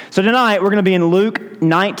So tonight we're going to be in Luke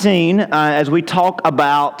 19 as we talk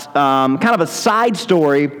about kind of a side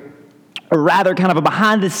story, or rather kind of a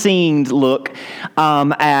behind-the-scenes look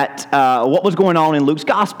at what was going on in Luke's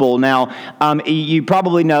gospel. Now, you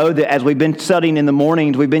probably know that as we've been studying in the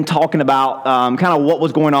mornings, we've been talking about kind of what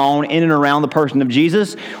was going on in and around the person of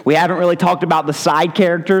Jesus. We haven't really talked about the side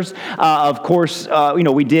characters. Of course,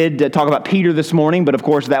 we did talk about Peter this morning, but of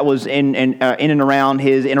course that was in and around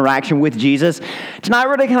his interaction with Jesus. Tonight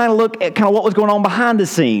we're going to kind of look at kind of what was going on behind the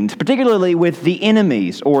scenes, particularly with the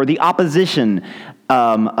enemies or the opposition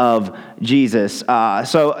of Jesus.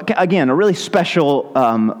 So again, a really special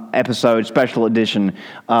episode, special edition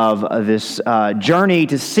of this journey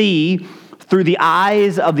to see through the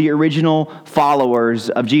eyes of the original followers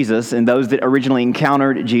of Jesus and those that originally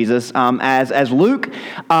encountered Jesus, as Luke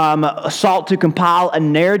sought to compile a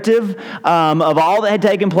narrative of all that had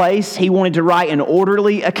taken place. He wanted to write an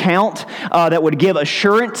orderly account that would give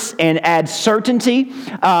assurance and add certainty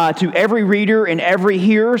to every reader and every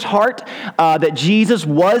hearer's heart that Jesus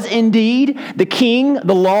was indeed the King,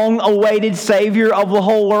 the long-awaited Savior of the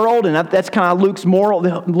whole world, and that's kind of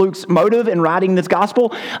Luke's motive in writing this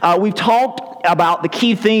gospel. We've talked about the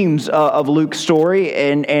key themes of Luke's story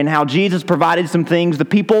and how Jesus provided some things the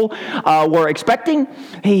people were expecting.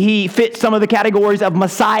 He fit some of the categories of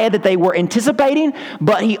Messiah that they were anticipating,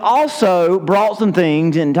 but he also brought some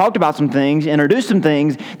things and talked about some things, introduced some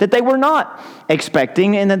things that they were not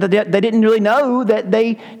expecting and that they didn't really know that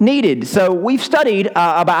they needed. So we've studied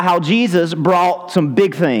about how Jesus brought some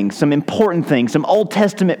big things, some important things, some Old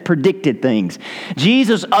Testament predicted things.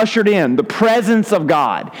 Jesus ushered in the presence of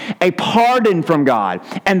God, a pardon from God,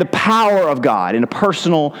 and the power of God in a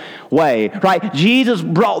personal way, right? Jesus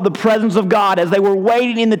brought the presence of God as they were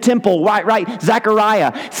waiting in the temple, right?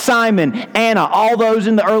 Zechariah, Simon, Anna, all those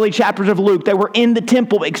in the early chapters of Luke, they were in the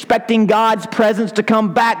temple expecting God's presence to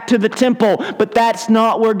come back to the temple, but that's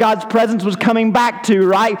not where God's presence was coming back to,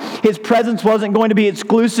 right? His presence wasn't going to be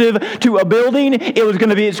exclusive to a building, it was going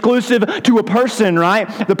to be exclusive to a person,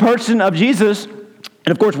 right? The person of Jesus.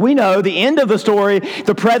 And of course, we know the end of the story,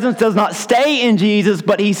 the presence does not stay in Jesus,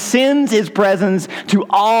 but he sends his presence to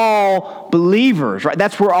all believers, right?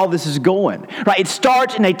 That's where all this is going, right? It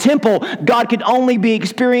starts in a temple. God could only be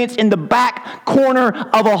experienced in the back corner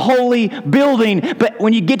of a holy building. But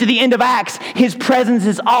when you get to the end of Acts, his presence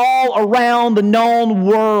is all around the known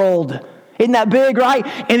world. Isn't that big, right?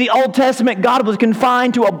 In the Old Testament, God was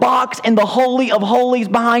confined to a box in the Holy of Holies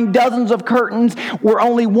behind dozens of curtains where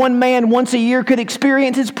only one man once a year could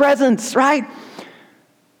experience his presence, right?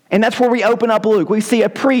 And that's where we open up Luke. We see a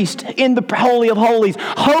priest in the Holy of Holies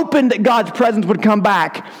hoping that God's presence would come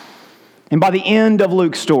back. And by the end of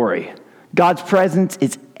Luke's story, God's presence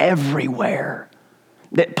is everywhere.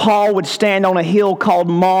 That Paul would stand on a hill called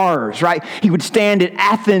Mars, right? He would stand at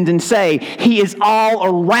Athens and say, he is all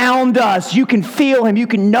around us. You can feel him. You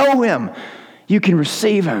can know him. You can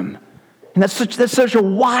receive him. And that's such a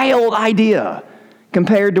wild idea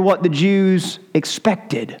compared to what the Jews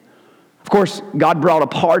expected. Of course, God brought a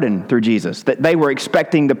pardon through Jesus, that they were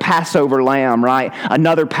expecting the Passover lamb, right?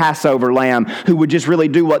 Another Passover lamb who would just really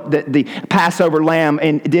do what the Passover lamb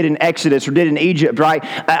did in Exodus or did in Egypt, right?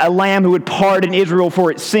 A lamb who would pardon Israel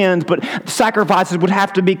for its sins, but sacrifices would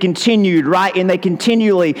have to be continued, right? And they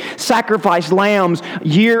continually sacrificed lambs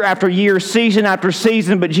year after year, season after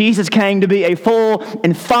season, but Jesus came to be a full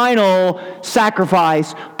and final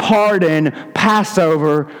sacrifice, pardon,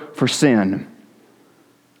 Passover for sin.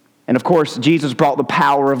 And of course, Jesus brought the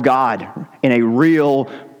power of God in a real,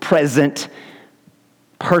 present,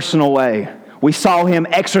 personal way. We saw him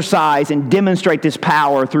exercise and demonstrate this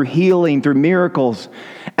power through healing, through miracles,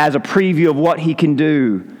 as a preview of what he can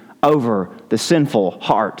do over the sinful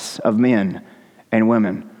hearts of men and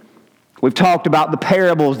women. We've talked about the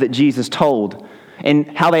parables that Jesus told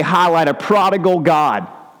and how they highlight a prodigal God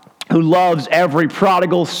who loves every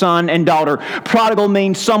prodigal son and daughter. Prodigal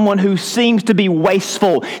means someone who seems to be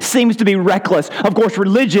wasteful, seems to be reckless. Of course,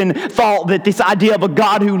 religion thought that this idea of a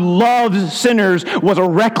God who loves sinners was a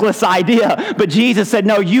reckless idea. But Jesus said,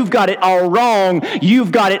 no, you've got it all wrong.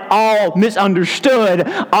 You've got it all misunderstood.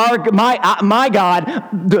 My God,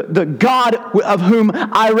 the God of whom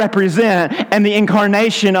I represent and the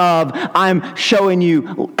incarnation of, I'm showing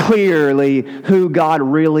you clearly who God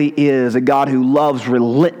really is, a God who loves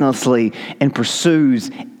relentlessly and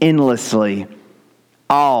pursues endlessly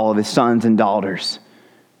all of his sons and daughters.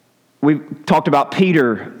 We've talked about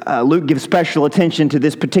Peter. Luke gives special attention to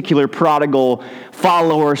this particular prodigal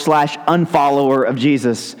follower / unfollower of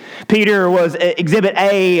Jesus. Peter was exhibit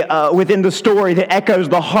A within the story that echoes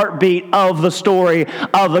the heartbeat of the story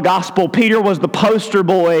of the gospel. Peter was the poster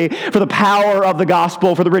boy for the power of the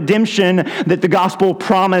gospel, for the redemption that the gospel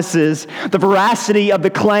promises, the veracity of the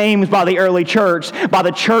claims by the early church, by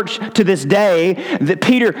the church to this day, that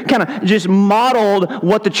Peter kind of just modeled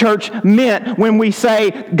what the church meant when we say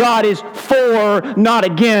God is for, not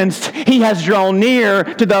against. He has drawn near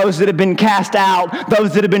to those that have been cast out,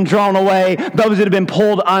 those that have been drawn away, those that have been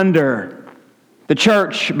pulled under. The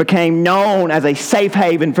church became known as a safe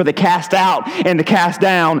haven for the cast out and the cast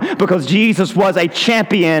down because Jesus was a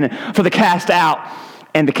champion for the cast out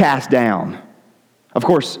and the cast down. Of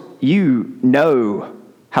course, you know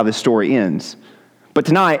how this story ends. But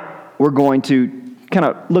tonight, we're going to kind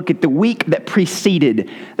of look at the week that preceded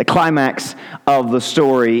the climax of the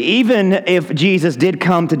story. Even if Jesus did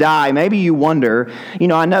come to die, maybe you wonder,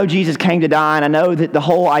 I know Jesus came to die, and I know that the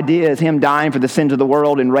whole idea is him dying for the sins of the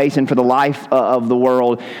world and raising for the life of the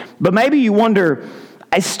world. But maybe you wonder,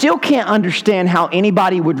 I still can't understand how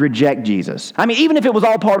anybody would reject Jesus. I mean, even if it was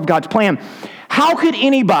all part of God's plan, how could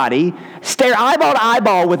anybody stare eyeball to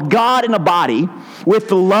eyeball with God in a body, with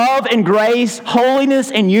the love and grace, holiness,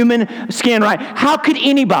 and human skin, right? How could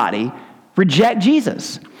anybody reject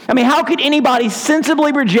Jesus? I mean, how could anybody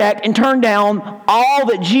sensibly reject and turn down all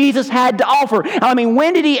that Jesus had to offer? I mean,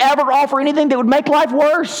 when did he ever offer anything that would make life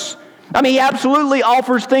worse? I mean, he absolutely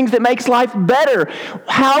offers things that makes life better.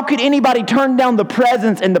 How could anybody turn down the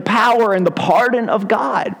presence and the power and the pardon of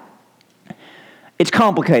God? It's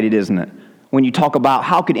complicated, isn't it? When you talk about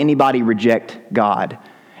how could anybody reject God.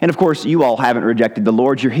 And of course, you all haven't rejected the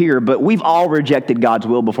Lord, you're here, but we've all rejected God's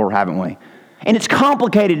will before, haven't we? And it's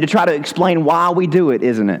complicated to try to explain why we do it,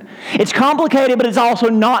 isn't it? It's complicated, but it's also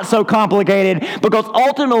not so complicated because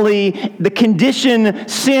ultimately the condition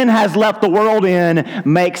sin has left the world in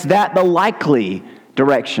makes that the likely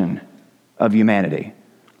direction of humanity.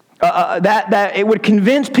 That it would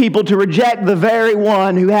convince people to reject the very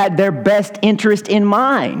one who had their best interest in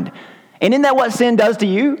mind. And isn't that what sin does to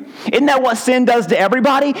you? Isn't that what sin does to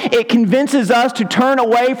everybody? It convinces us to turn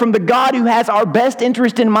away from the God who has our best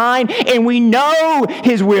interest in mind, and we know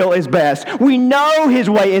his will is best. We know his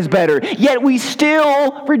way is better, yet we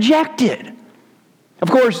still reject it.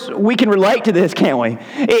 Of course, we can relate to this, can't we?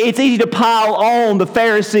 It's easy to pile on the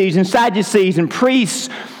Pharisees and Sadducees and priests.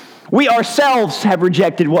 We ourselves have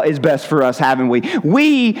rejected what is best for us, haven't we?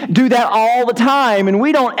 We do that all the time, and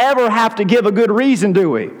we don't ever have to give a good reason,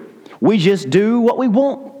 do we? We just do what we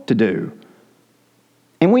want to do.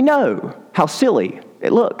 And we know how silly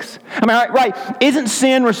it looks. I mean, right? Isn't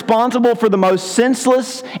sin responsible for the most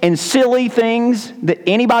senseless and silly things that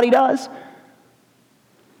anybody does?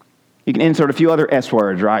 You can insert a few other S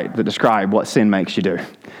words, right, that describe what sin makes you do.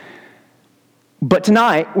 But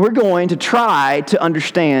tonight, we're going to try to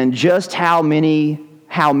understand just how many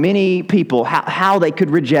people, how they could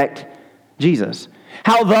reject Jesus.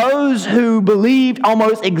 How those who believed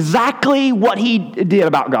almost exactly what he did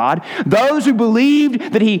about God, those who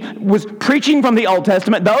believed that he was preaching from the Old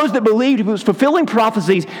Testament, those that believed he was fulfilling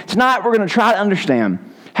prophecies, tonight we're going to try to understand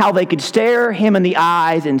how they could stare him in the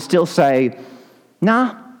eyes and still say,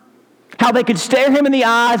 nah. How they could stare him in the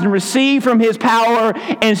eyes and receive from his power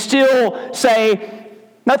and still say,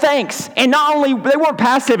 no thanks. And not only, they weren't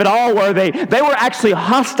passive at all, were they? They were actually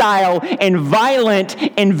hostile and violent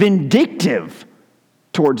and vindictive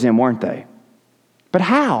towards him, weren't they? But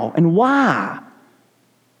how and why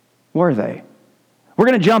were they? We're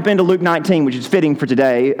going to jump into Luke 19, which is fitting for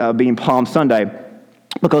today, being Palm Sunday,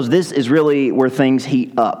 because this is really where things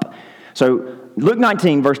heat up. So Luke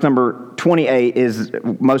 19, verse number 28 is,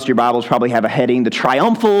 most of your Bibles probably have a heading, the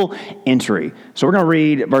triumphal entry. So we're going to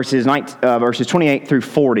read verses 28 through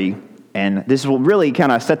 40, and this will really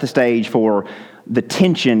kind of set the stage for the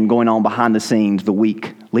tension going on behind the scenes the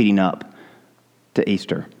week leading up to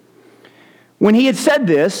Easter. When he had said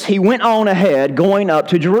this, he went on ahead, going up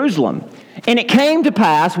to Jerusalem. And it came to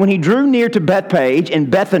pass, when he drew near to Bethpage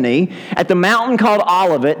and Bethany, at the mountain called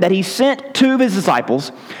Olivet, that he sent two of his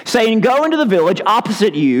disciples, saying, go into the village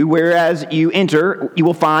opposite you, whereas you enter, you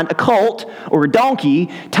will find a colt or a donkey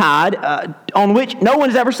tied, on which no one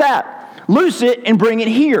has ever sat. Loose it and bring it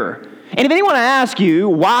here. And if anyone asks you,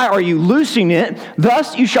 why are you loosing it?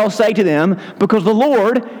 Thus you shall say to them, because the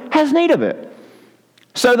Lord has need of it.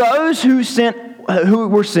 So those who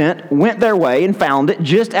were sent went their way and found it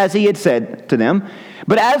just as he had said to them.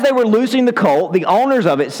 But as they were loosing the colt, the owners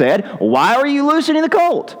of it said, why are you loosening the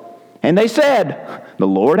colt? And they said, the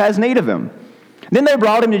Lord has need of him. Then they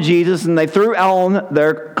brought him to Jesus, and they threw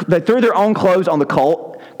their own clothes on the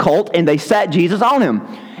colt, and they sat Jesus on him.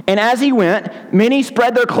 And as he went, many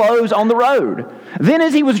spread their clothes on the road. Then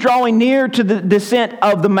as he was drawing near to the descent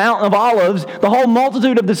of the Mount of Olives, the whole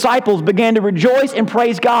multitude of disciples began to rejoice and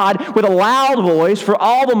praise God with a loud voice for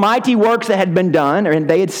all the mighty works that had been done, or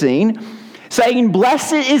they had seen, saying,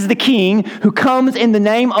 "Blessed is the King who comes in the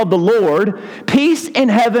name of the Lord, peace in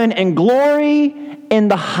heaven and glory in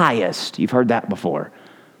the highest." You've heard that before.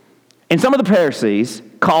 And some of the Pharisees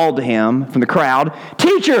called to him from the crowd,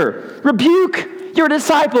 "Teacher, rebuke your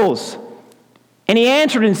disciples." And he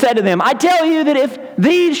answered and said to them, "I tell you that if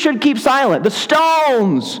these should keep silent, the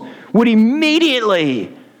stones would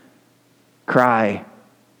immediately cry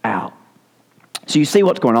out." So you see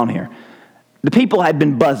what's going on here. The people had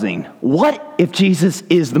been buzzing. What if Jesus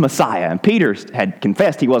is the Messiah? And Peter had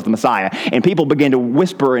confessed he was the Messiah. And people began to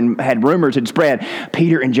whisper, and had rumors had spread.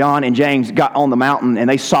 Peter and John and James got on the mountain and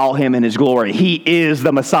they saw him in his glory. He is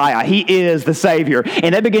the Messiah. He is the Savior.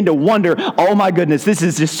 And they began to wonder, oh my goodness, this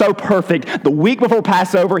is just so perfect. The week before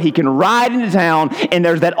Passover, he can ride into town, and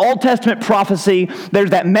there's that Old Testament prophecy.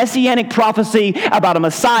 There's that messianic prophecy about a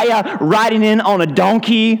Messiah riding in on a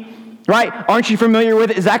donkey. Right? Aren't you familiar with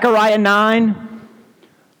it? Zechariah 9.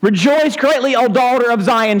 "Rejoice greatly, O daughter of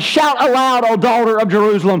Zion. Shout aloud, O daughter of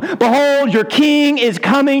Jerusalem. Behold, your king is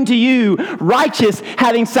coming to you. Righteous,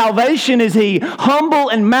 having salvation is he. Humble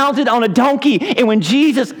and mounted on a donkey." And when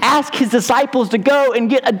Jesus asked his disciples to go and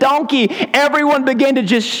get a donkey, everyone began to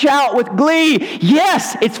just shout with glee,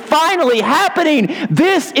 "Yes, it's finally happening.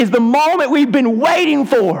 This is the moment we've been waiting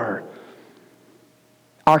for.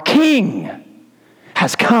 Our king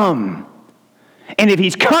has come. And if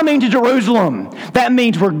he's coming to Jerusalem, that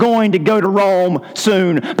means we're going to go to Rome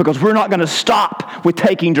soon, because we're not going to stop with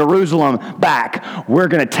taking Jerusalem back. We're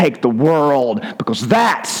going to take the world, because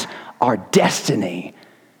that's our destiny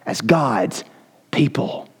as God's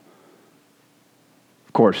people."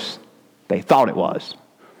 Of course, they thought it was.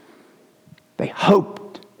 They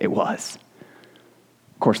hoped it was.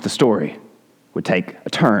 Of course, the story would take a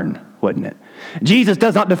turn, wouldn't it? Jesus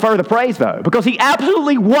does not defer the praise, though, because he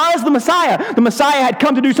absolutely was the Messiah. The Messiah had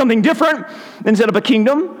come to do something different than set up a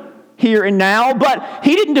kingdom here and now, but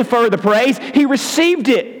he didn't defer the praise. He received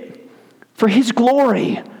it for his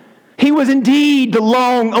glory. He was indeed the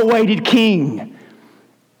long-awaited king.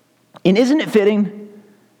 And isn't it fitting?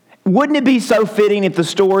 Wouldn't it be so fitting if the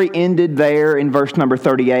story ended there in verse number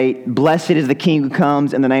 38? "Blessed is the King who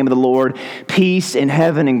comes in the name of the Lord, peace in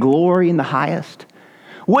heaven and glory in the highest."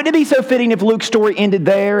 Wouldn't it be so fitting if Luke's story ended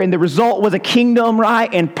there and the result was a kingdom, right,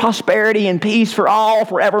 and prosperity and peace for all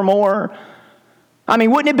forevermore? I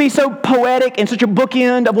mean, wouldn't it be so poetic and such a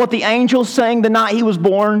bookend of what the angels sang the night he was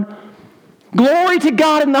born? Glory to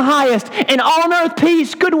God in the highest, and on earth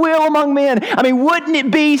peace, goodwill among men. I mean, wouldn't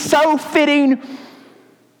it be so fitting?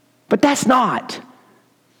 But that's not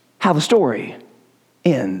how the story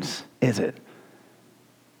ends, is it?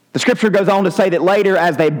 The scripture goes on to say that later,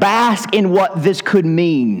 as they bask in what this could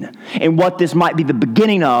mean and what this might be the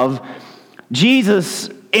beginning of, Jesus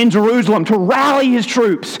in Jerusalem to rally his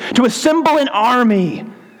troops, to assemble an army,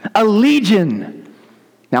 a legion.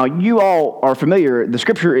 Now, you all are familiar. The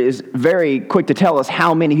scripture is very quick to tell us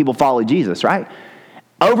how many people followed Jesus, right?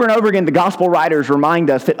 Over and over again, the gospel writers remind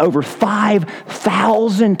us that over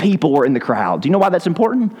 5,000 people were in the crowd. Do you know why that's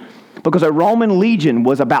important? Because a Roman legion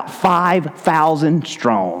was about 5,000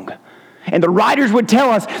 strong. And the writers would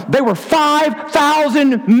tell us there were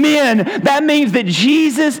 5,000 men. That means that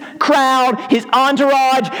Jesus' crowd, his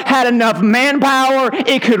entourage, had enough manpower.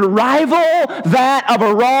 It could rival that of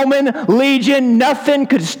a Roman legion. Nothing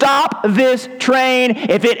could stop this train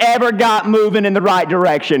if it ever got moving in the right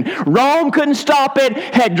direction. Rome couldn't stop it.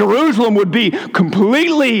 Heck, Jerusalem would be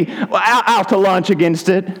completely out to lunch against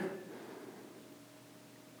it.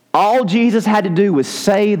 All Jesus had to do was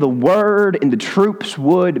say the word, and the troops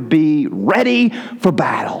would be ready for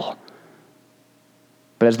battle.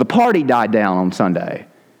 But as the party died down on Sunday,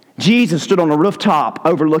 Jesus stood on a rooftop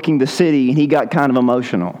overlooking the city, and he got kind of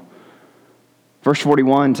emotional. Verse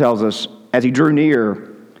 41 tells us, as he drew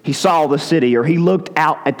near, he saw the city, or he looked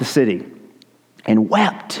out at the city and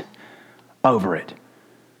wept over it,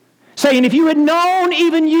 saying, "If you had known,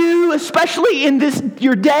 even you, especially in this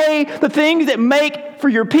your day, the things that make for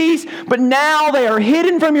your peace, but now they are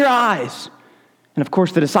hidden from your eyes." And of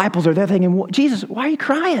course, the disciples are there thinking, "Jesus, why are you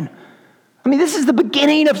crying? I mean, this is the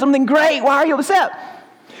beginning of something great. Why are you upset?"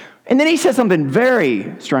 And then he says something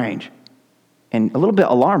very strange and a little bit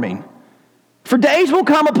alarming. "For days will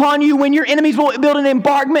come upon you when your enemies will build an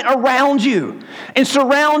embankment around you and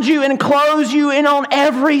surround you and enclose you in on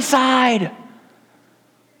every side.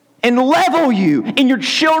 and level you and your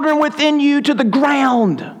children within you to the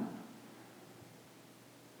ground.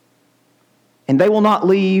 And they will not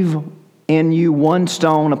leave in you one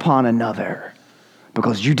stone upon another,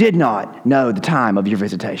 because you did not know the time of your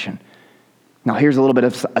visitation. Now, here's a little bit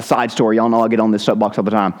of a side story. Y'all know I get on this soapbox all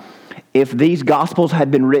the time. If these Gospels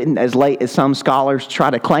had been written as late as some scholars try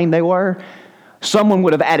to claim they were, someone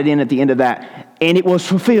would have added in at the end of that, and it was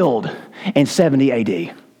fulfilled in 70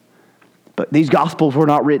 AD. But these Gospels were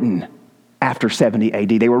not written after 70 AD.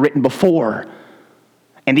 They were written before.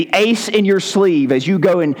 And the ace in your sleeve as you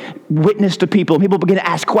go and witness to people, and people begin to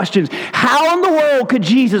ask questions, how in the world could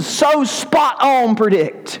Jesus so spot on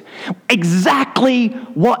predict exactly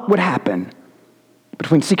what would happen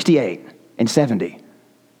between 68 and 70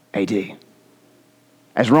 AD?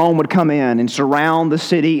 As Rome would come in and surround the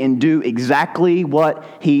city and do exactly what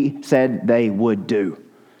he said they would do.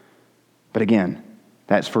 But again,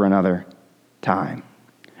 that's for another time.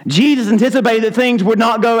 Jesus anticipated that things would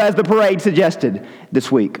not go as the parade suggested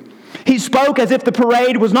this week. He spoke as if the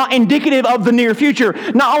parade was not indicative of the near future,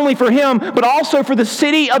 not only for him, but also for the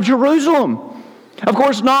city of Jerusalem. Of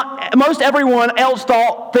course, not most everyone else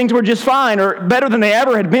thought things were just fine or better than they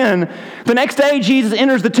ever had been. The next day, Jesus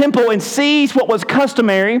enters the temple and sees what was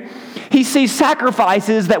customary. He sees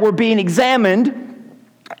sacrifices that were being examined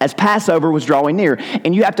as Passover was drawing near.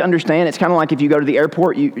 And you have to understand, it's kind of like if you go to the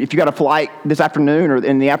airport, if you got a flight this afternoon, or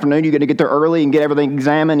in the afternoon, you're going to get there early and get everything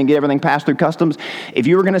examined and get everything passed through customs. If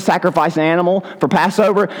you were going to sacrifice an animal for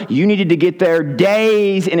Passover, you needed to get there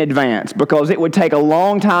days in advance, because it would take a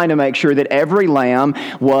long time to make sure that every lamb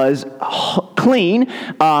was clean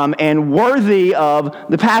and worthy of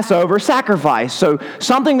the Passover sacrifice. So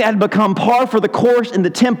something that had become par for the course in the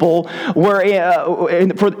temple, where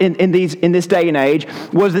in this day and age,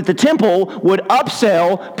 was that the temple would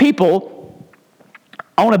upsell people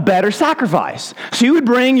on a better sacrifice. So you would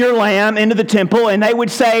bring your lamb into the temple and they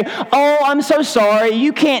would say, oh, I'm so sorry,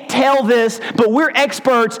 you can't tell this, but we're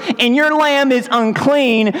experts and your lamb is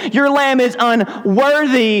unclean, your lamb is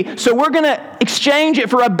unworthy, so we're going to exchange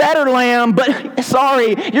it for a better lamb, but sorry,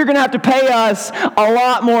 you're going to have to pay us a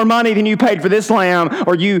lot more money than you paid for this lamb,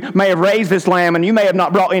 or you may have raised this lamb and you may have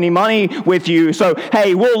not brought any money with you, so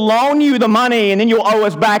hey, we'll loan you the money and then you'll owe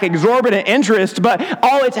us back exorbitant interest, but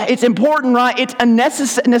it's important, right? It's a necessity.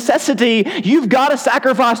 You've got to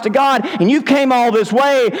sacrifice to God, and you've came all this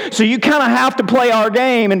way, so you kind of have to play our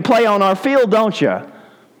game and play on our field, don't you?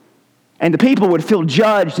 And the people would feel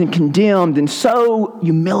judged and condemned and so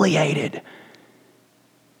humiliated.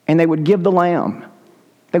 And they would give the lamb.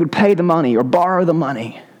 They would pay the money or borrow the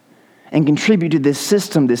money and contribute to this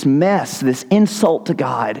system, this mess, this insult to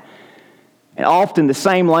God. And often the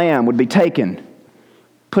same lamb would be taken,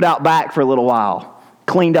 put out back for a little while,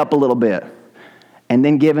 cleaned up a little bit, and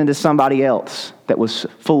then given to somebody else that was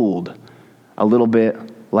fooled a little bit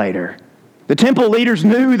later. The temple leaders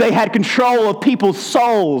knew they had control of people's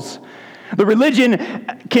souls. The religion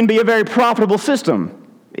can be a very profitable system.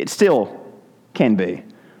 It still can be,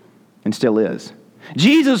 and still is.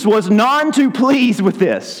 Jesus was none too pleased with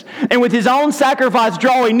this. And with his own sacrifice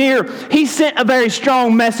drawing near, he sent a very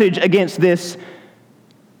strong message against this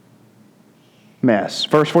mess.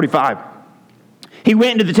 Verse 45. He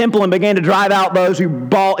went into the temple and began to drive out those who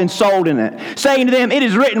bought and sold in it, saying to them, it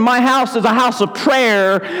is written, my house is a house of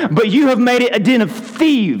prayer, but you have made it a den of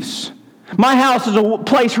thieves. My house is a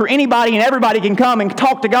place where anybody and everybody can come and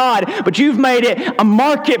talk to God, but you've made it a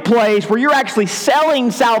marketplace where you're actually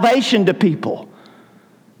selling salvation to people.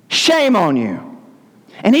 Shame on you.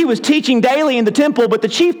 And he was teaching daily in the temple, but the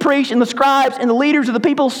chief priests and the scribes and the leaders of the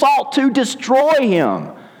people sought to destroy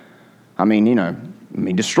him.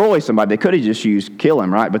 Destroy somebody. They could have just used kill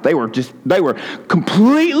him, right? But they were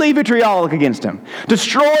completely vitriolic against him.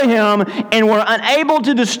 Destroy him, and were unable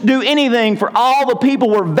to do anything, for all the people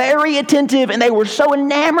were very attentive and they were so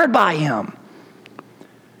enamored by him.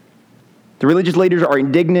 The religious leaders are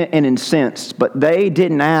indignant and incensed, but they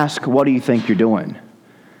didn't ask, what do you think you're doing?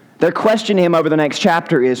 Their question to him over the next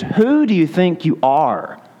chapter is, who do you think you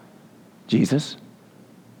are, Jesus?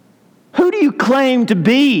 Who do you claim to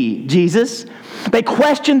be, Jesus? They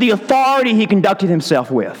questioned the authority he conducted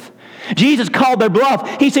himself with. Jesus called their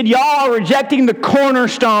bluff. He said, y'all are rejecting the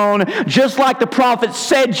cornerstone just like the prophet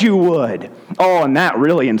said you would. Oh, and that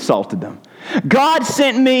really insulted them. God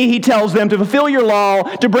sent me, he tells them, to fulfill your law,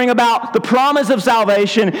 to bring about the promise of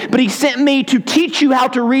salvation, but he sent me to teach you how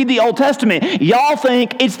to read the Old Testament. Y'all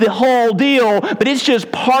think it's the whole deal, but it's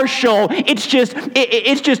just partial. It's just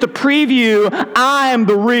a preview. I'm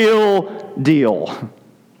the real deal.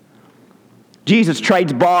 Jesus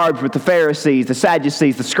trades barbs with the Pharisees, the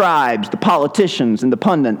Sadducees, the scribes, the politicians, and the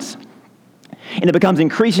pundits. And it becomes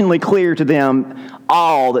increasingly clear to them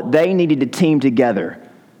all that they needed to team together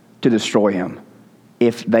to destroy him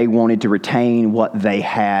if they wanted to retain what they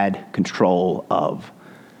had control of.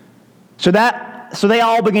 So they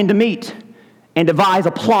all begin to meet and devise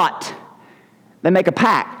a plot. They make a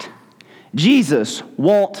pact. Jesus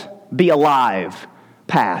won't be alive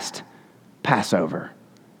past Passover.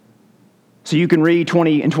 So you can read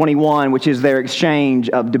 20 and 21, which is their exchange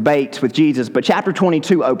of debates with Jesus. But chapter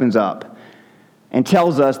 22 opens up and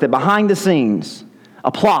tells us that behind the scenes,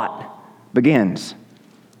 a plot begins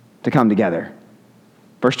to come together.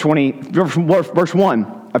 Verse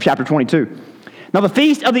 1 of chapter 22. Now the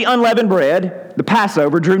feast of the unleavened bread, the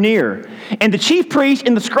Passover, drew near. And the chief priests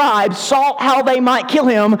and the scribes sought how they might kill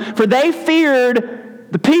him, for they feared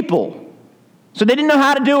the people. So they didn't know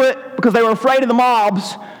how to do it because they were afraid of the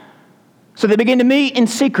mobs. So they began to meet in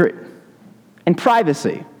secret and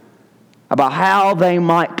privacy about how they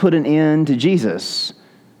might put an end to Jesus,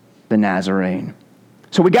 the Nazarene.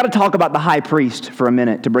 So we got to talk about the high priest for a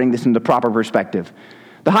minute to bring this into proper perspective.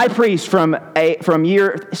 The high priest from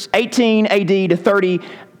year 18 AD to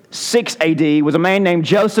 36 AD was a man named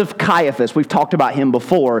Joseph Caiaphas. We've talked about him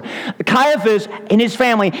before. Caiaphas and his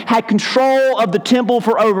family had control of the temple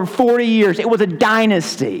for over 40 years. It was a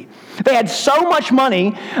dynasty. They had so much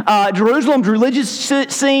money. Jerusalem's religious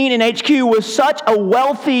scene in HQ was such a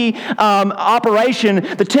wealthy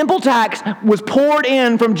operation. The temple tax was poured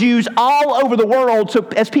in from Jews all over the world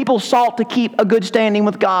as people sought to keep a good standing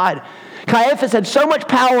with God. Caiaphas had so much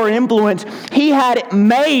power and influence, he had it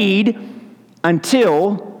made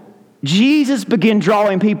until Jesus began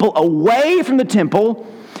drawing people away from the temple.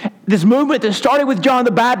 This movement that started with John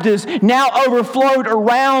the Baptist now overflowed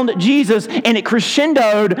around Jesus, and it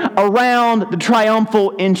crescendoed around the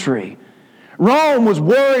triumphal entry. Rome was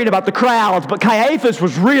worried about the crowds, but Caiaphas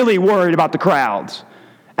was really worried about the crowds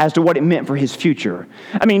as to what it meant for his future.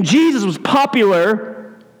 I mean, Jesus was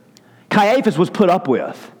popular. Caiaphas was put up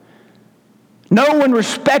with. No one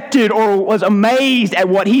respected or was amazed at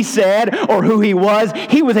what he said or who he was.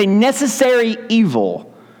 He was a necessary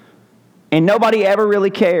evil. And nobody ever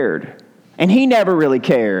really cared. And he never really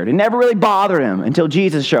cared. It never really bothered him until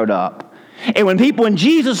Jesus showed up. And when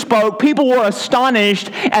Jesus spoke, people were astonished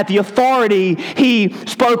at the authority he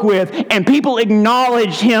spoke with. And people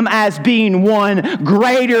acknowledged him as being one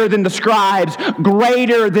greater than the scribes,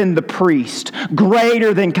 greater than the priest,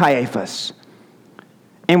 greater than Caiaphas.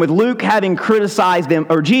 And with Luke having criticized them,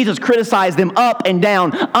 or Jesus criticized them up and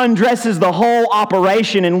down, undresses the whole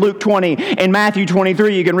operation in Luke 20 and Matthew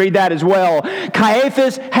 23. You can read that as well.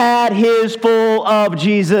 Caiaphas had his full of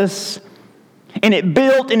Jesus. And it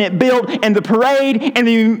built, and the parade and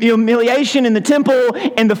the humiliation in the temple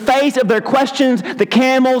and the face of their questions, the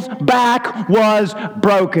camel's back was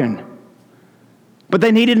broken. But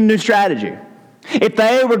they needed a new strategy. If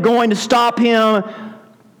they were going to stop him,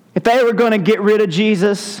 if they were going to get rid of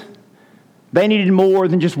Jesus, they needed more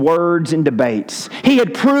than just words and debates. He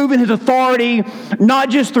had proven his authority not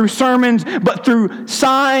just through sermons, but through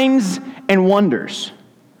signs and wonders.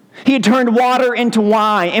 He had turned water into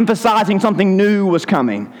wine, emphasizing something new was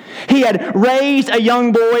coming. He had raised a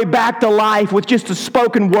young boy back to life with just a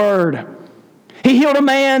spoken word. He healed a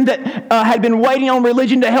man that had been waiting on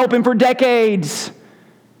religion to help him for decades.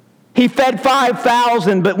 He fed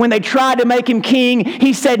 5,000, but when they tried to make him king,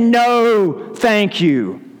 he said, "No, thank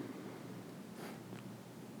you."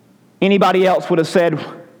 Anybody else would have said,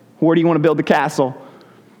 "Where do you want to build the castle?"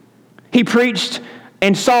 He preached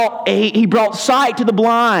and he brought sight to the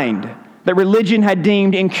blind that religion had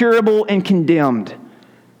deemed incurable and condemned.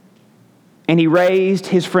 And he raised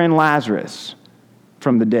his friend Lazarus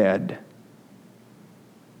from the dead.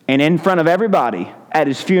 And in front of everybody at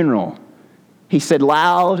his funeral, he said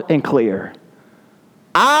loud and clear,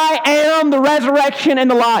 "I am the resurrection and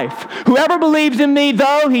the life. Whoever believes in me,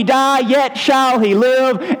 though he die, yet shall he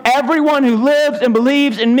live. Everyone who lives and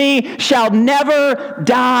believes in me shall never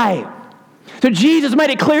die." So Jesus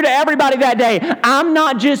made it clear to everybody that day, I'm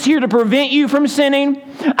not just here to prevent you from sinning.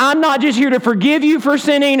 I'm not just here to forgive you for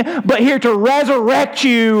sinning, but here to resurrect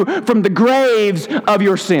you from the graves of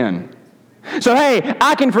your sin. So hey,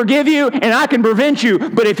 I can forgive you and I can prevent you,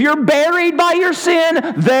 but if you're buried by your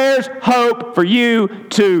sin, there's hope for you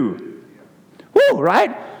too. Woo,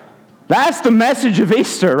 right? That's the message of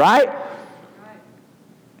Easter, right?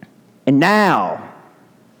 And now,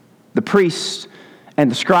 the priests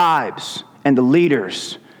and the scribes and the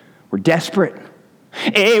leaders were desperate.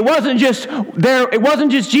 It wasn't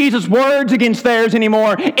just Jesus' words against theirs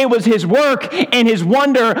anymore. It was his work and his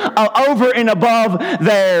wonder over and above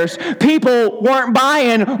theirs. People weren't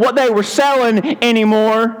buying what they were selling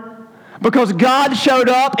anymore. because God showed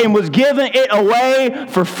up and was giving it away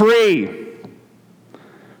for free.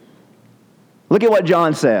 Look at what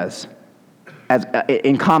John says as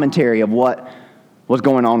in commentary of what was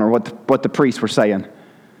going on, or what the priests were saying.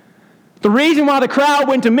 The reason why the crowd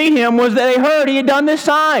went to meet him was that they heard he had done this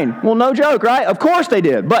sign. Well, no joke, right? Of course they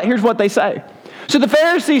did. But here's what they say. So the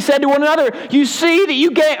Pharisees said to one another, "You see that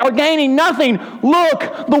you are gaining nothing.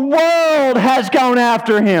 Look, the world has gone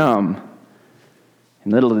after him."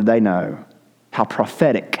 And little did they know how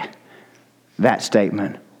prophetic that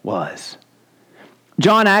statement was.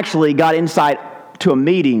 John actually got insight to a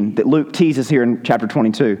meeting that Luke teases here in chapter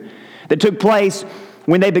 22 that took place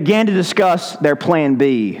when they began to discuss their plan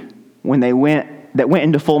B, that went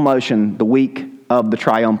into full motion the week of the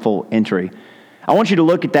triumphal entry. I want you to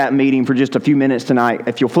look at that meeting for just a few minutes tonight.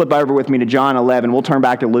 If you'll flip over with me to John 11, we'll turn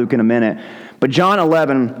back to Luke in a minute. But John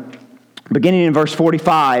 11, beginning in verse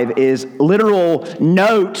 45, is literal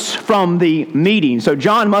notes from the meeting. So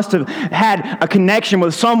John must have had a connection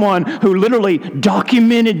with someone who literally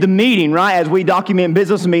documented the meeting, right? As we document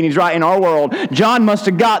business meetings, right, in our world. John must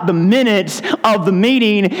have got the minutes of the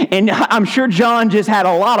meeting, and I'm sure John just had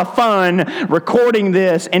a lot of fun recording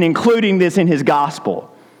this and including this in his gospel.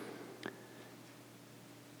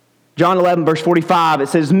 John 11, verse 45, it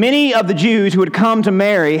says, "Many of the Jews who had come to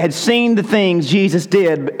Mary had seen the things Jesus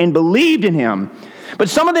did and believed in him. But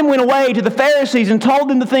some of them went away to the Pharisees and told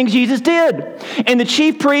them the things Jesus did. And the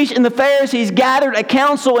chief priests and the Pharisees gathered a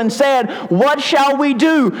council and said, 'What shall we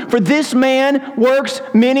do? For this man works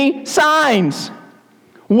many signs.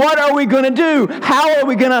 What are we going to do? How are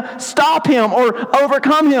we going to stop him or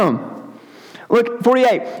overcome him?' Look,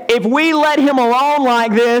 48. If we let him alone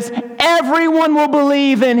like this, everyone will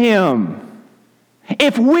believe in him."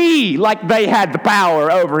 If we, like they had the power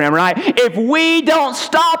over him, right? If we don't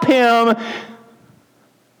stop him.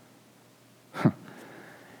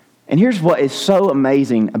 And here's what is so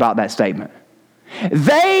amazing about that statement.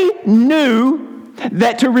 They knew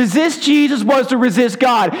that to resist Jesus was to resist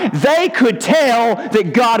God. They could tell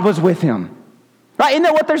that God was with him. Right? Isn't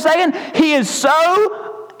that what they're saying?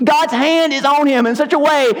 God's hand is on him in such a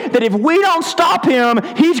way that if we don't stop him,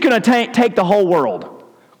 he's going to take the whole world.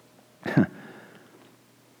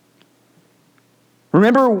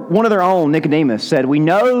 Remember, one of their own, Nicodemus, said, "We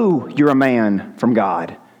know you're a man from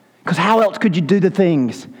God, because how else could you do the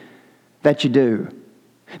things that you do?"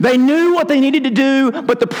 They knew what they needed to do,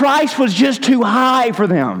 but the price was just too high for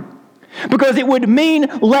them. Because it would mean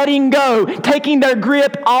letting go, taking their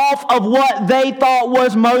grip off of what they thought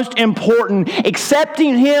was most important.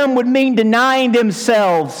 Accepting him would mean denying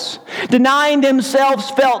themselves. Denying themselves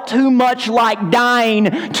felt too much like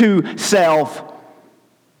dying to self.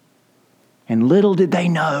 And little did they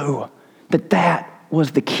know that that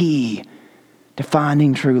was the key to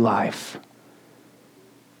finding true life.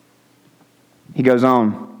 He goes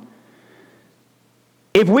on.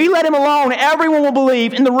 "If we let him alone, everyone will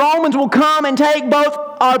believe, and the Romans will come and take both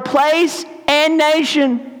our place and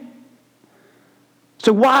nation."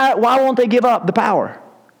 So why won't they give up the power?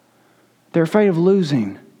 They're afraid of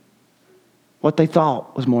losing what they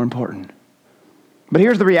thought was more important. But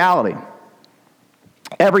here's the reality.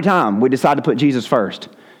 Every time we decide to put Jesus first,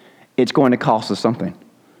 it's going to cost us something.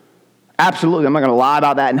 Absolutely. I'm not going to lie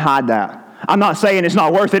about that and hide that. I'm not saying it's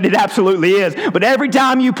not worth it. It absolutely is. But every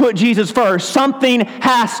time you put Jesus first, something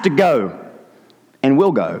has to go and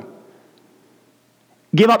will go.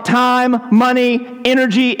 Give up time, money,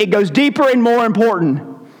 energy. It goes deeper and more important.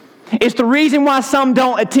 It's the reason why some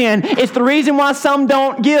don't attend. It's the reason why some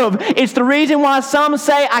don't give. It's the reason why some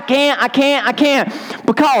say, I can't.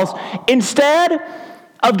 Because instead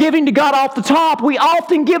of giving to God off the top, we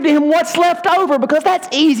often give to him what's left over, because that's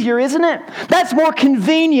easier, isn't it? That's more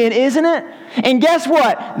convenient, isn't it? And guess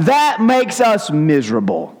what? That makes us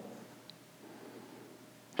miserable,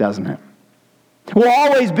 doesn't it? We'll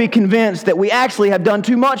always be convinced that we actually have done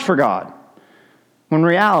too much for God, when in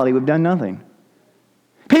reality we've done nothing.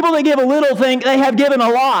 People that give a little think they have given a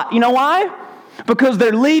lot. You know why? Because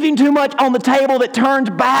they're leaving too much on the table that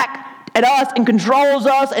turns back at us and controls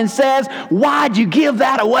us and says, "Why'd you give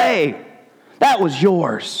that away? That was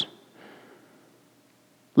yours."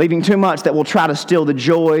 Leaving too much that will try to steal the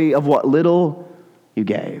joy of what little you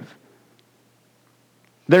gave.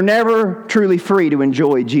 They're never truly free to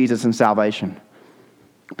enjoy Jesus and salvation.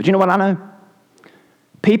 But you know what I know?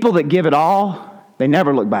 People that give it all, they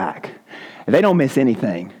never look back. They don't miss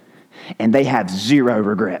anything. And they have zero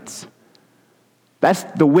regrets. That's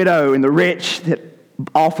the widow and the rich that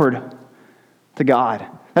offered to God.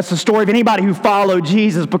 That's the story of anybody who followed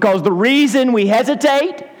Jesus, because the reason we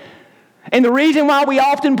hesitate And the reason why we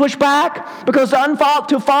often push back, because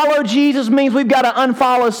to follow Jesus means we've got to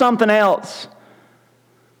unfollow something else.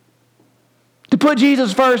 To put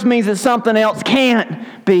Jesus first means that something else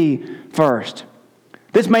can't be first.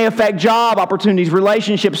 This may affect job opportunities,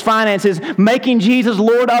 relationships, finances, making Jesus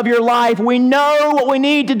Lord of your life. We know what we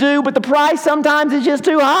need to do, but the price sometimes is just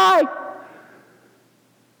too high.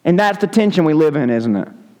 And that's the tension we live in, isn't it?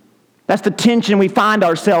 That's the tension we find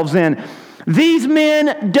ourselves in. These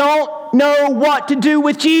men don't know what to do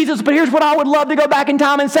with Jesus, but here's what I would love to go back in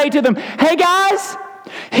time and say to them. Hey guys,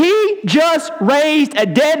 he just raised a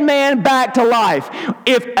dead man back to life.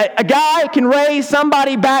 If a guy can raise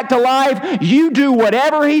somebody back to life, you do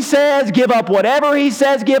whatever he says, give up whatever he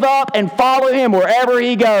says, give up, and follow him wherever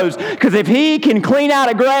he goes. Because if he can clean out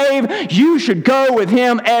a grave, you should go with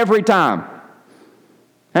him every time.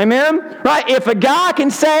 Amen? Right? If a guy can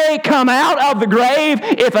say, come out of the grave,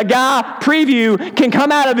 if a guy, preview, can come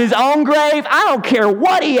out of his own grave, I don't care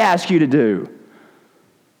what he asks you to do.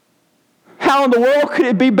 How in the world could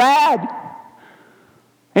it be bad?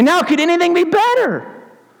 And how could anything be better?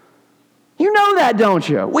 You know that, don't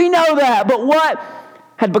you? We know that. But what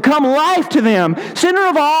had become life to them, center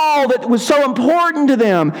of all that was so important to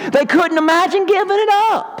them, they couldn't imagine giving it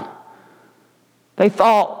up. They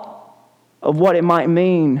thought of what it might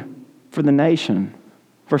mean for the nation.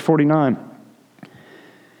 Verse 49.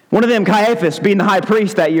 One of them, Caiaphas, being the high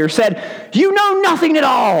priest that year, said, "You know nothing at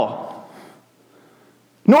all,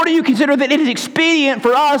 nor do you consider that it is expedient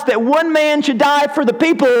for us that one man should die for the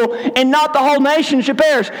people and not the whole nation should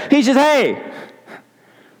perish." He says, hey,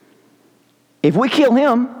 if we kill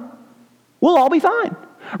him, we'll all be fine.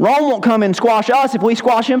 Rome won't come and squash us if we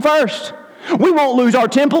squash him first. We won't lose our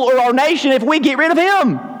temple or our nation if we get rid of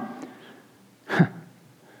him.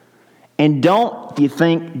 And don't you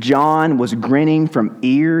think John was grinning from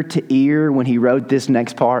ear to ear when he wrote this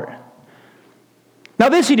next part? Now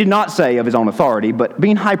this he did not say of his own authority, but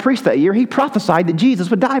being high priest that year, he prophesied that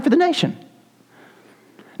Jesus would die for the nation.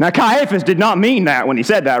 Now Caiaphas did not mean that when he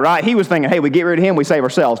said that, right? He was thinking, hey, we get rid of him, we save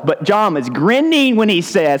ourselves. But John is grinning when he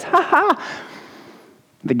says, ha ha.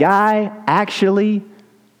 The guy actually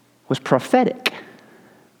was prophetic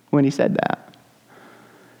when he said that.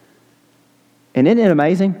 And isn't it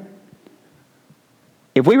amazing?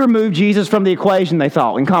 If we remove Jesus from the equation, they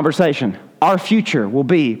thought, in conversation, our future will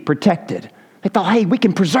be protected. They thought, hey, we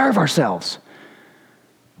can preserve ourselves.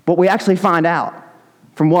 But we actually find out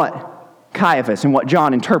from what Caiaphas and what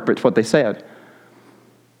John interprets what they said.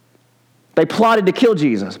 They plotted to kill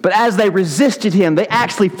Jesus, but as they resisted him, they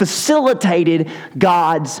actually facilitated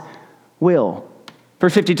God's will.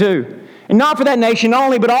 Verse 52. And not for that nation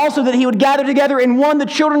only, but also that he would gather together in one the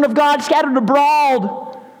children of God scattered abroad.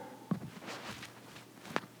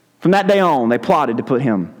 From that day on, they plotted to put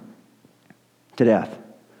him to death.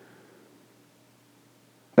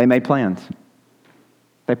 They made plans.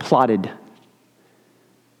 They plotted.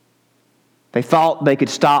 They thought they could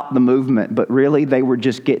stop the movement, but really they were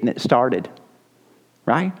just getting it started.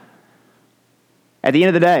 Right? At the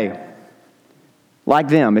end of the day, like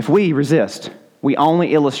them, if we resist, we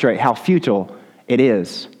only illustrate how futile it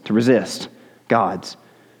is to resist God's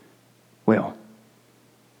will.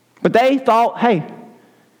 But they thought, hey,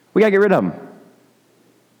 we got to get rid of them.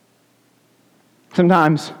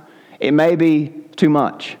 Sometimes it may be too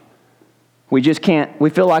much. We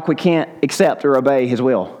feel like we can't accept or obey his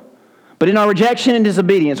will. But in our rejection and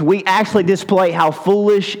disobedience, we actually display how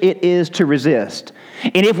foolish it is to resist.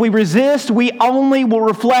 And if we resist, we only will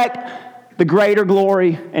reflect the greater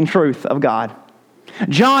glory and truth of God.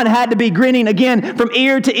 John had to be grinning again from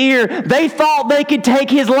ear to ear. They thought they could take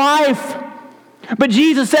his life. But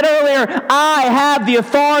Jesus said earlier, I have the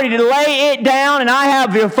authority to lay it down and I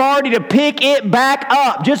have the authority to pick it back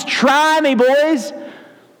up. Just try me, boys.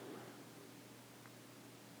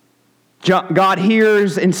 God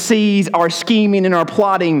hears and sees our scheming and our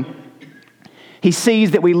plotting. He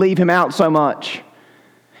sees that we leave him out so much.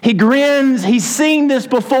 He grins. He's seen this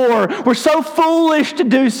before. We're so foolish to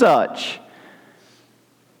do such.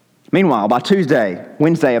 Meanwhile, by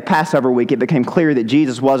Wednesday of Passover week, it became clear that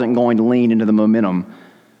Jesus wasn't going to lean into the momentum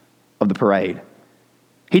of the parade.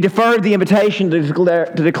 He deferred the invitation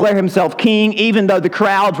to declare himself king, even though the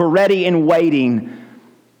crowds were ready and waiting.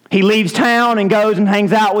 He leaves town and goes and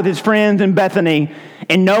hangs out with his friends in Bethany.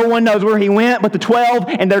 And no one knows where he went but the 12,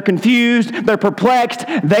 and they're confused, they're perplexed,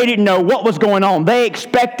 they didn't know what was going on. They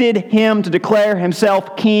expected him to declare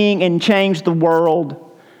himself king and change the world.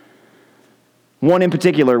 One in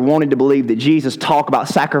particular wanted to believe that Jesus' talk about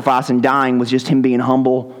sacrifice and dying was just him being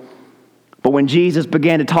humble. But when Jesus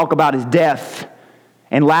began to talk about his death,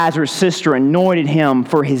 and Lazarus' sister anointed him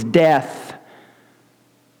for his death,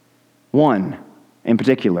 One in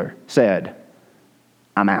particular said,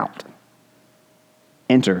 I'm out.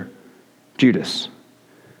 Enter Judas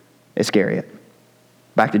Iscariot.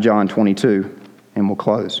 Back to John 22, and we'll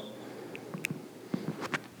close.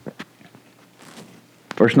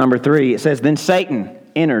 Verse number 3, it says, Then Satan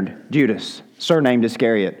entered Judas, surnamed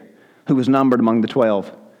Iscariot, who was numbered among the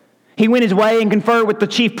 12. He went his way and conferred with the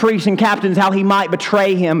chief priests and captains how he might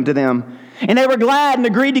betray him to them. And they were glad and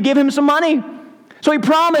agreed to give him some money. So he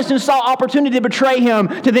promised and sought opportunity to betray him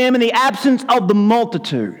to them in the absence of the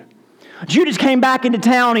multitude. Judas came back into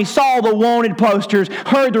town. He saw the wanted posters,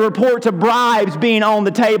 heard the reports of bribes being on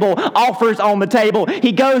the table, offers on the table.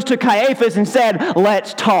 He goes to Caiaphas and said,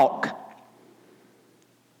 let's talk.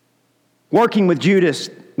 Working with Judas,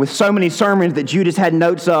 with so many sermons that Judas had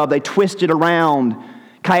notes of, they twisted around.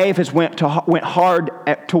 Caiaphas went hard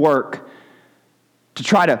to work to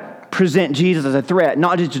try to present Jesus as a threat,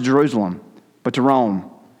 not just to Jerusalem, but to Rome.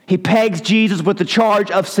 He pegs Jesus with the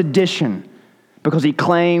charge of sedition because he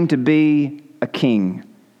claimed to be a king.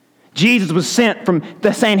 Jesus was sent from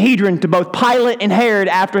the Sanhedrin to both Pilate and Herod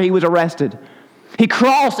after he was arrested. He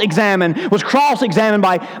was cross-examined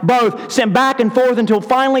by both, sent back and forth until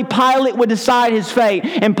finally Pilate would decide his fate.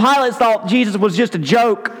 And Pilate thought Jesus was just a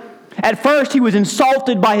joke. At first, he was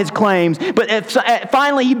insulted by his claims, but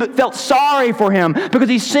finally he felt sorry for him because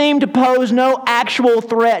he seemed to pose no actual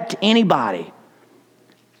threat to anybody.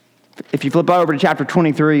 If you flip over to chapter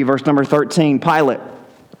 23, verse number 13, Pilate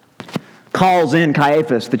calls in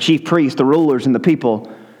Caiaphas, the chief priest, the rulers, and the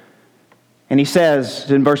people. And he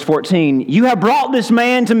says in verse 14, You have brought this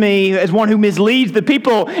man to me as one who misleads the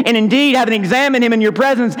people, and indeed, having examined him in your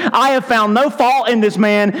presence, I have found no fault in this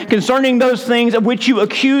man concerning those things of which you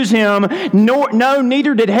accuse him. No,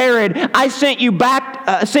 neither did Herod. I sent you back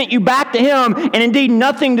to him, and indeed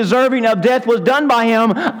nothing deserving of death was done by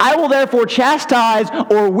him. I will therefore chastise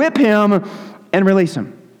or whip him and release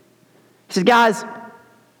him. He says, guys,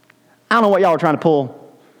 I don't know what y'all are trying to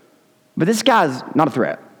pull, but this guy's not a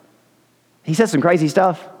threat. He says some crazy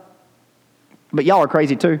stuff, but y'all are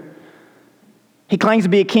crazy too. He claims to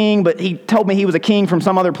be a king, but he told me he was a king from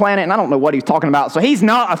some other planet, and I don't know what he's talking about, so he's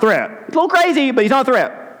not a threat. He's a little crazy, but he's not a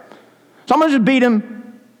threat. So I'm going to just beat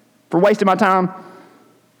him for wasting my time,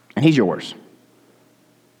 and he's yours.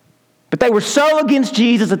 But they were so against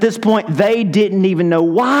Jesus at this point, they didn't even know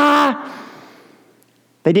why.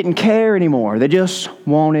 They didn't care anymore. They just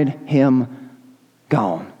wanted him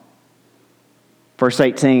gone. Verse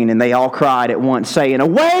 18, and they all cried at once, saying,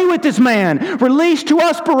 Away with this man! Release to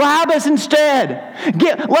us Barabbas instead!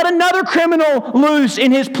 Let another criminal loose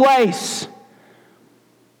in his place.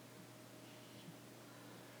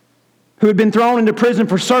 Who had been thrown into prison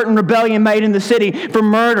for certain rebellion made in the city for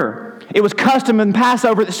murder. It was custom in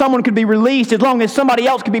Passover that someone could be released as long as somebody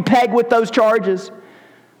else could be pegged with those charges.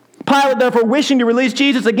 Pilate, therefore, wishing to release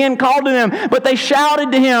Jesus, again called to them, but they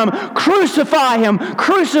shouted to him, Crucify him!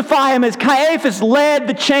 Crucify him! As Caiaphas led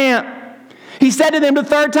the chant. He said to them the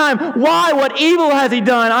third time, Why? What evil has he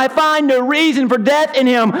done? I find no reason for death in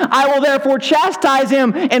him. I will therefore chastise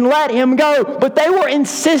him and let him go. But they were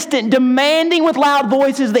insistent, demanding with loud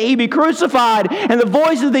voices that he be crucified. And the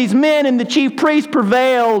voices of these men and the chief priests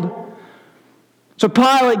prevailed. So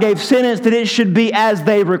Pilate gave sentence that it should be as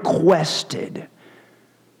they requested.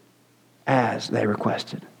 As they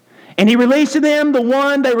requested. And he released to them the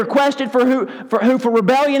one they requested for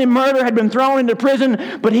rebellion and murder had been thrown into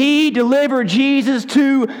prison, but he delivered Jesus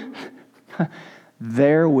to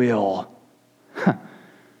their will.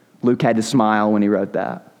 Luke had to smile when he wrote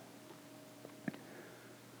that.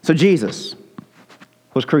 So Jesus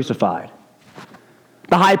was crucified.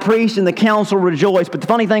 The high priest and the council rejoiced, but the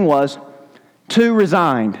funny thing was, two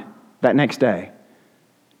resigned that next day.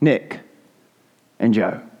 Nick and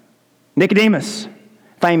Joe. Nicodemus,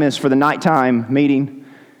 famous for the nighttime meeting,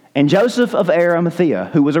 and Joseph of Arimathea,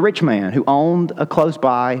 who was a rich man who owned a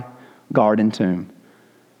close-by garden tomb.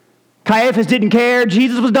 Caiaphas didn't care.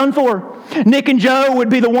 Jesus was done for. Nick and Joe would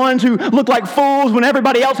be the ones who looked like fools when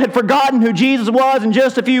everybody else had forgotten who Jesus was in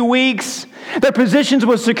just a few weeks. Their positions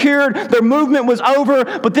were secured. Their movement was over.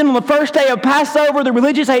 But then on the first day of Passover, the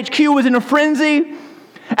religious HQ was in a frenzy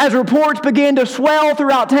as reports began to swell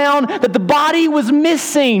throughout town that the body was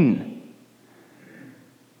missing.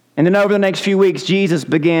 And then over the next few weeks,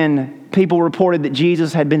 people reported that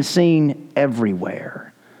Jesus had been seen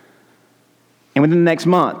everywhere. And within the next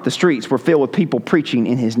month, the streets were filled with people preaching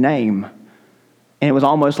in his name. And it was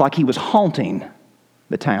almost like he was haunting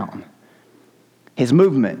the town. His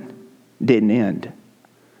movement didn't end.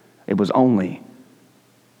 It was only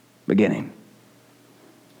beginning.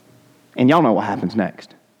 And y'all know what happens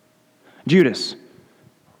next. Judas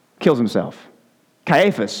kills himself.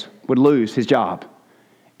 Caiaphas would lose his job,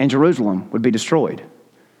 and Jerusalem would be destroyed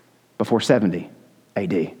before 70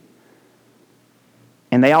 AD.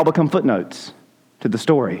 And they all become footnotes to the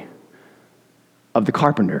story of the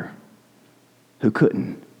carpenter who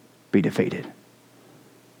couldn't be defeated.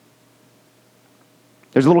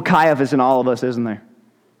 There's a little Caiaphas in all of us, isn't there?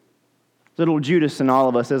 There's a little Judas in all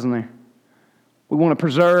of us, isn't there? We want to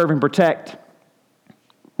preserve and protect.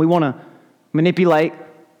 We want to manipulate,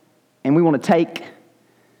 and we want to take.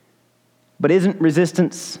 But isn't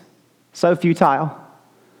resistance so futile?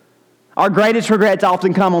 Our greatest regrets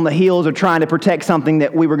often come on the heels of trying to protect something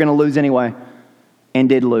that we were going to lose anyway, and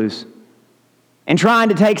did lose. And trying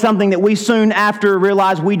to take something that we soon after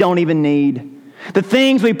realize we don't even need. The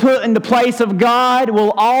things we put in the place of God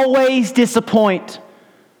will always disappoint.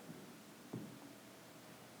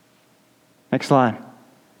 Next slide.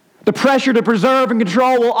 The pressure to preserve and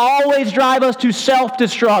control will always drive us to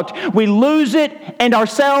self-destruct. We lose it and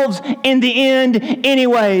ourselves in the end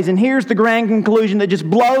anyways. And here's the grand conclusion that just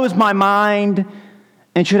blows my mind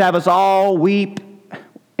and should have us all weep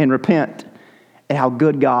and repent at how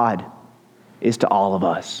good God is to all of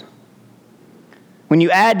us. When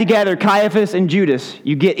you add together Caiaphas and Judas,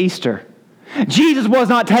 you get Easter. Jesus was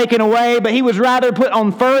not taken away, but he was rather put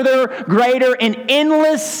on further, greater, and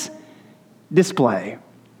endless display.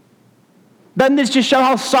 Doesn't this just show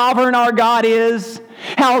how sovereign our God is?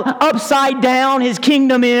 How upside down his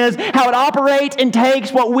kingdom is? How it operates and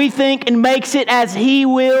takes what we think and makes it as he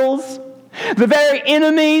wills? The very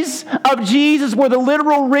enemies of Jesus were the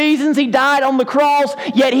literal reasons he died on the cross,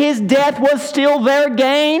 yet his death was still their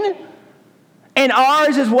gain. And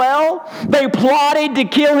ours as well. They plotted to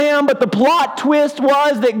kill him, but the plot twist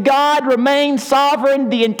was that God remained sovereign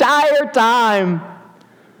the entire time.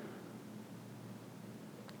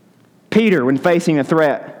 Peter, when facing a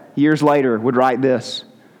threat years later, would write this: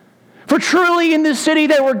 "For truly in this city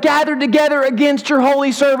they were gathered together against your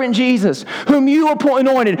holy servant Jesus, whom you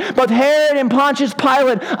anointed, both Herod and Pontius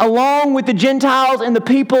Pilate, along with the Gentiles and the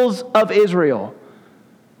peoples of Israel,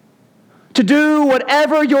 to do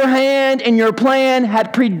whatever your hand and your plan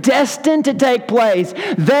had predestined to take place.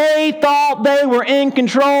 They thought they were in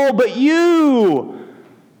control, but you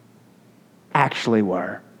actually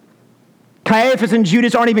were." Caiaphas and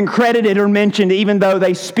Judas aren't even credited or mentioned, even though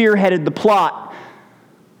they spearheaded the plot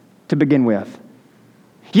to begin with.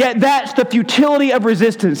 Yet that's the futility of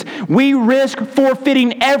resistance. We risk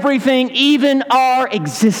forfeiting everything, even our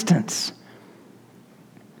existence.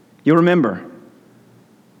 You'll remember,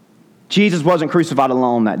 Jesus wasn't crucified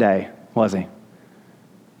alone that day, was he?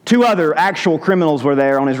 Two other actual criminals were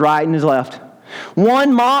there on his right and his left.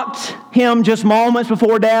 One mocked him just moments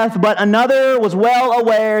before death, but another was well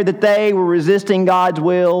aware that they were resisting God's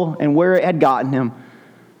will and where it had gotten him.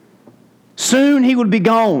 Soon he would be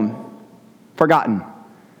gone, forgotten.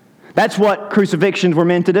 That's what crucifixions were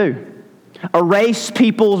meant to do. Erase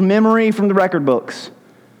people's memory from the record books.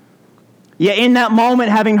 Yet in that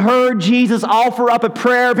moment, having heard Jesus offer up a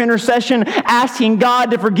prayer of intercession, asking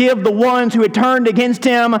God to forgive the ones who had turned against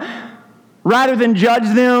him, rather than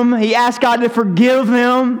judge them, he asked God to forgive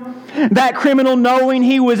them. That criminal, knowing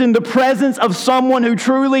he was in the presence of someone who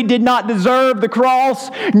truly did not deserve the cross,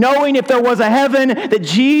 knowing if there was a heaven, that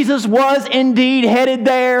Jesus was indeed headed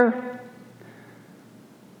there,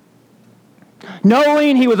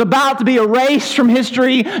 knowing he was about to be erased from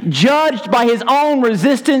history, judged by his own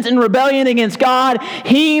resistance and rebellion against God,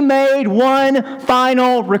 he made one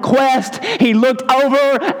final request. He looked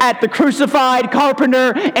over at the crucified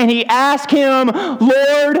carpenter and he asked him,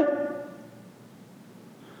 "Lord,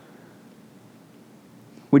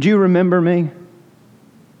 would you remember me?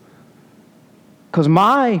 Because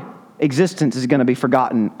my existence is going to be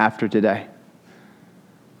forgotten after today.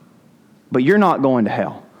 But you're not going to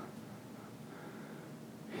hell.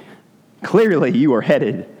 Clearly, you are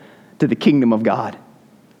headed to the kingdom of God.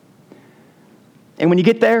 And when you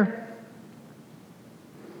get there,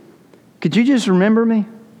 could you just remember me?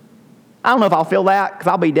 I don't know if I'll feel that, because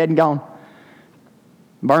I'll be dead and gone,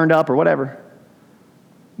 burned up or whatever.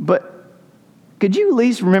 But could you at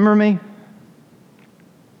least remember me?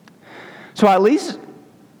 So at least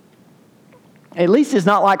it's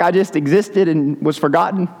not like I just existed and was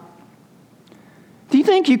forgotten. Do you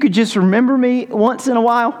think you could just remember me once in a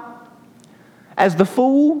while? As the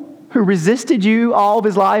fool who resisted you all of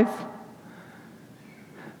his life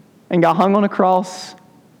and got hung on a cross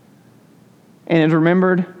and is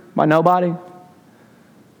remembered by nobody?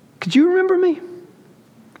 Could you remember me?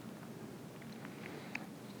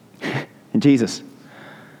 And Jesus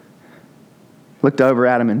looked over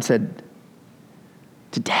at him and said,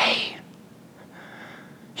 "Today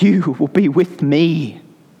you will be with me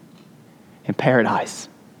in paradise."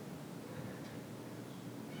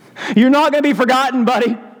 You're not going to be forgotten,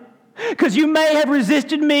 buddy. Because you may have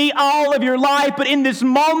resisted me all of your life, but in this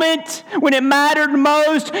moment, when it mattered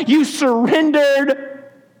most, you surrendered.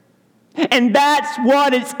 And that's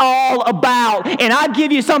what it's all about. And I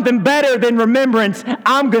give you something better than remembrance.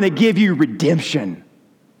 I'm going to give you redemption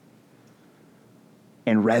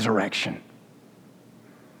and resurrection.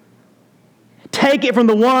 Take it from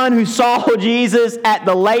the one who saw Jesus at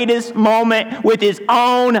the latest moment with his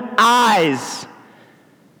own eyes.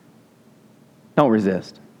 Don't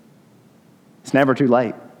resist. It's never too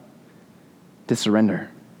late to surrender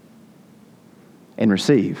and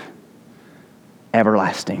receive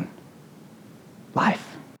everlasting life.